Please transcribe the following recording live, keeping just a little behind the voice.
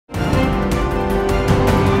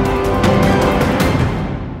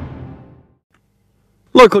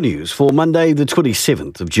Local news for Monday the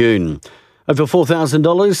 27th of June. Over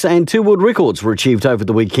 $4,000 and two world records were achieved over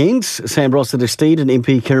the weekend. Sam Rossiter-Steed and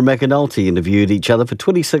MP Kieran McAnulty interviewed each other for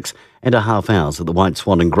 26 and a half hours at the White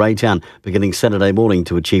Swan in Greytown, beginning Saturday morning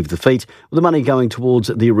to achieve the feat, with the money going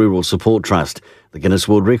towards the Rural Support Trust. The Guinness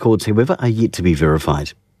World Records, however, are yet to be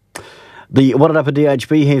verified. The Wairarapa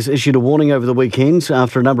DHB has issued a warning over the weekend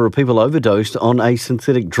after a number of people overdosed on a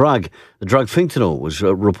synthetic drug. The drug fentanyl was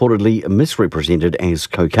reportedly misrepresented as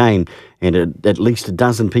cocaine, and at least a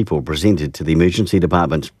dozen people presented to the emergency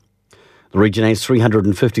department. The region has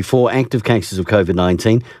 354 active cases of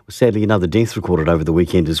COVID-19, with sadly another death recorded over the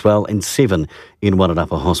weekend as well, and 7 in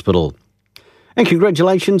Wairarapa Hospital. And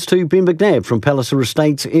congratulations to Ben McNabb from Palliser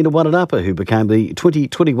Estates in Wairarapa, who became the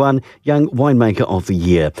 2021 Young Winemaker of the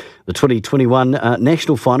Year. The 2021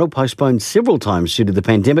 national final, postponed several times due to the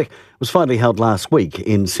pandemic, was finally held last week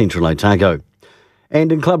in central Otago.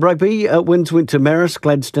 And in club rugby, wins went to Marist,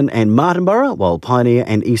 Gladstone and Martinborough, while Pioneer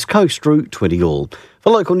and East Coast drew 20 all.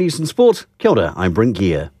 For local news and sport, kia ora, I'm Brent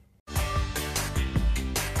Gare.